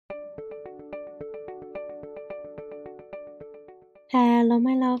Hello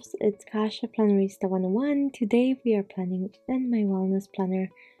my loves, it's Kasha Plannerista 101. Today we are planning in my wellness planner,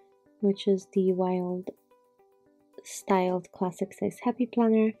 which is the Wild Styled Classic Size Happy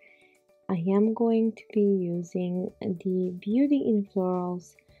Planner. I am going to be using the Beauty in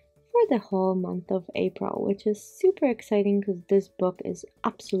Florals for the whole month of April, which is super exciting because this book is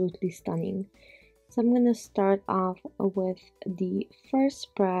absolutely stunning. So I'm going to start off with the first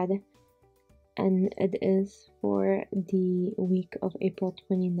spread, and it is for the week of April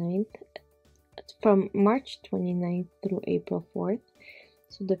 29th, from March 29th through April 4th.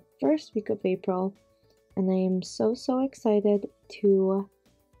 So the first week of April, and I am so excited to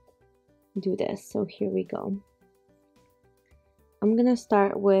do this. So here we go. I'm gonna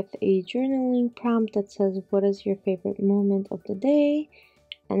start with a journaling prompt that says, what is your favorite moment of the day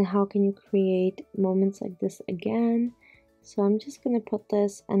and how can you create moments like this again? So I'm just gonna put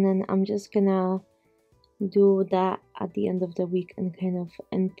this, and then I'm just gonna do that at the end of the week and kind of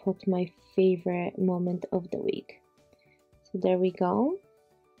input my favorite moment of the week. So there we go.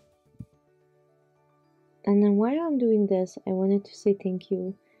 And then while I'm doing this, I wanted to say thank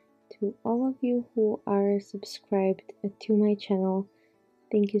you to all of you who are subscribed to my channel.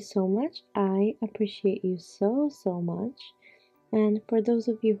 Thank you so much. I appreciate you so much. And for those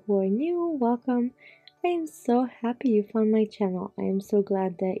of you who are new, welcome. I am so happy you found my channel. I am so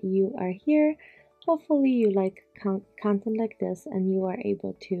glad that you are here. Hopefully you like content like this and you are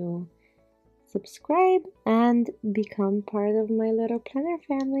able to subscribe and become part of my little planner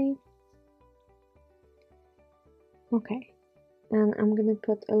family. Okay, and I'm gonna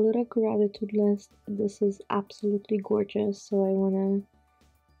put a little gratitude list. This is absolutely gorgeous, so I wanna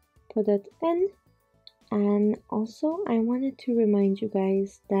put it in. And also I wanted to remind you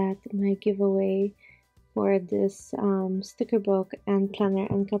guys that my giveaway for this sticker book and planner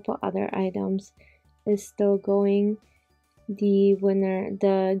and a couple other items is still going.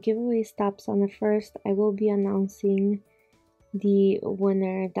 The giveaway stops on the 1st. I will be announcing the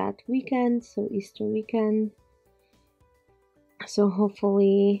winner that weekend, so Easter weekend. So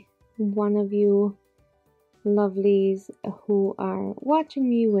hopefully one of you lovelies who are watching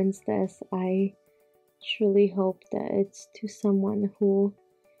me wins this. I truly hope that it's to someone who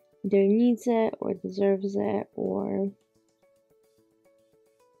either needs it or deserves it, or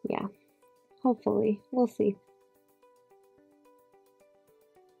yeah, hopefully, we'll see.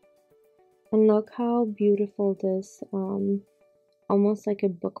 And look how beautiful this almost like a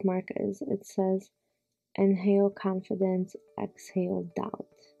bookmark is. It says, inhale confidence, exhale doubt.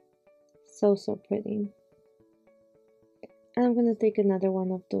 So pretty. And I'm gonna take another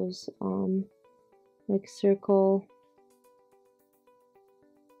one of those like circle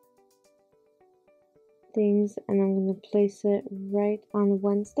things, and I'm gonna place it right on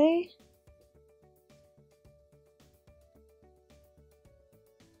Wednesday.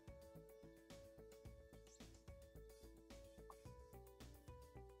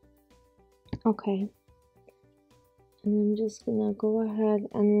 Okay, and I'm just gonna go ahead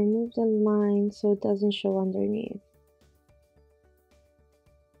and remove the line so it doesn't show underneath,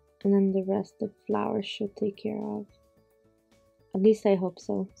 and then the rest the flowers should take care of. At least I hope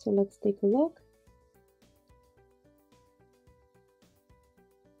so. So let's take a look.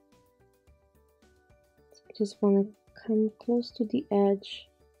 So I just want to come close to the edge.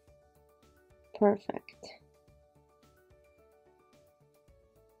 Perfect.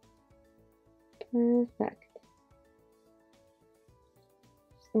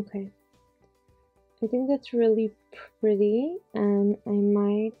 Okay, I think that's really pretty, and I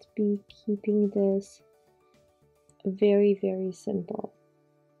might be keeping this very simple.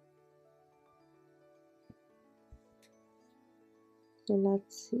 So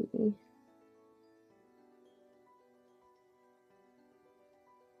let's see.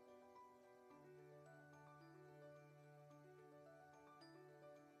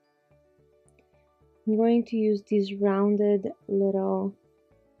 I'm going to use these rounded little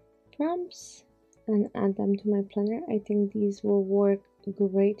prompts and add them to my planner. I think these will work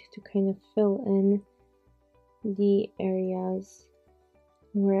great to kind of fill in the areas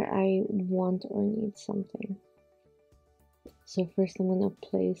where I want or need something. So first I'm going to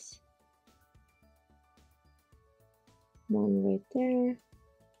place one right there.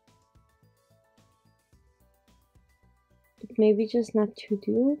 Maybe just not to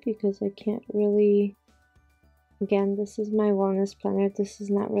do, because I can't really, again, this is my wellness planner. This is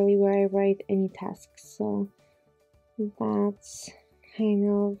not really where I write any tasks, so that's kind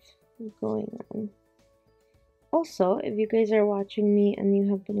of going on. Also, if you guys are watching me and you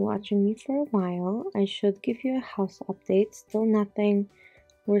have been watching me for a while, I should give you a house update. Still nothing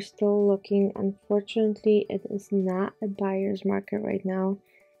We're still looking. Unfortunately, it is not a buyer's market right now,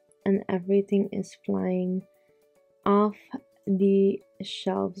 and everything is flying off the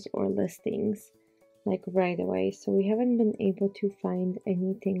shelves or listings like right away. So we haven't been able to find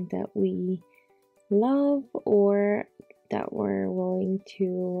anything that we love or that we're willing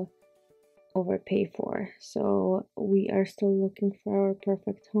to overpay for. So we are still looking for our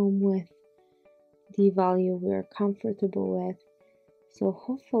perfect home with the value we're comfortable with. So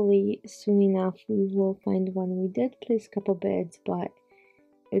hopefully soon enough we will find one. We did place a couple bids, but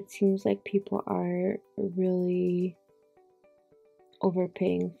it seems like people are really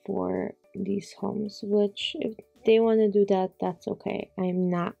overpaying for these homes, which if they want to do that, that's okay. I'm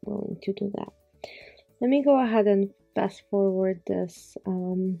not willing to do that. Let me go ahead and fast forward this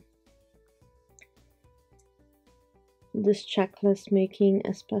this checklist making,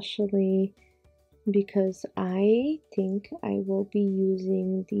 especially because I think I will be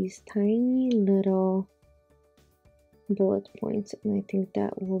using these tiny little bullet points, and I think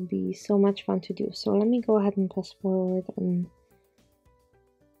that will be so much fun to do. So let me go ahead and fast forward, and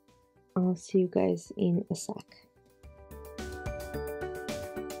I'll see you guys in a sec.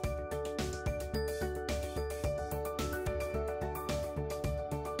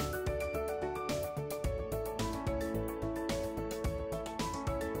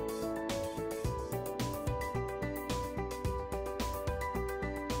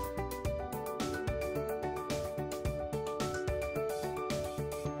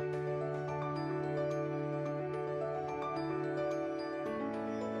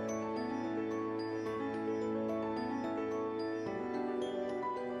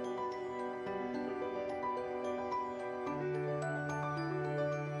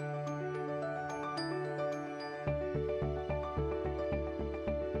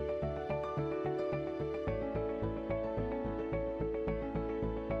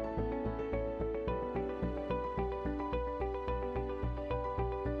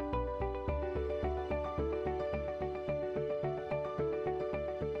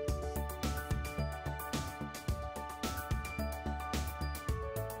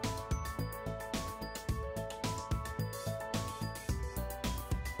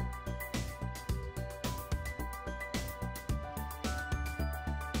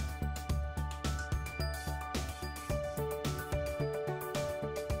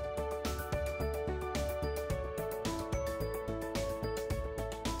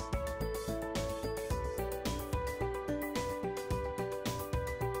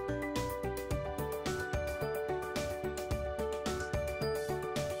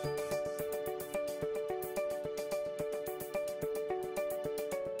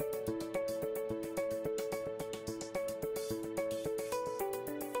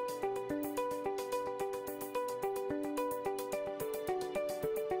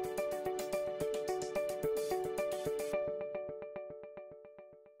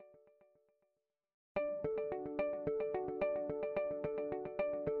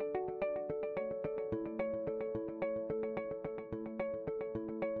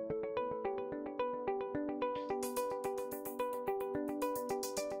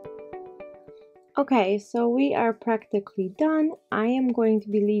 Okay, so we are practically done. I am going to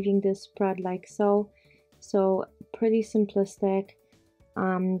be leaving this spread like so. So pretty simplistic.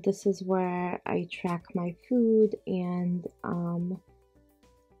 This is where I track my food and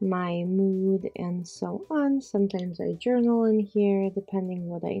my mood and so on. Sometimes I journal in here depending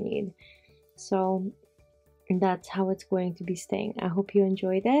what I need. So that's how it's going to be staying. I hope you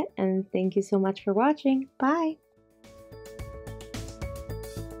enjoyed it, and thank you so much for watching. Bye!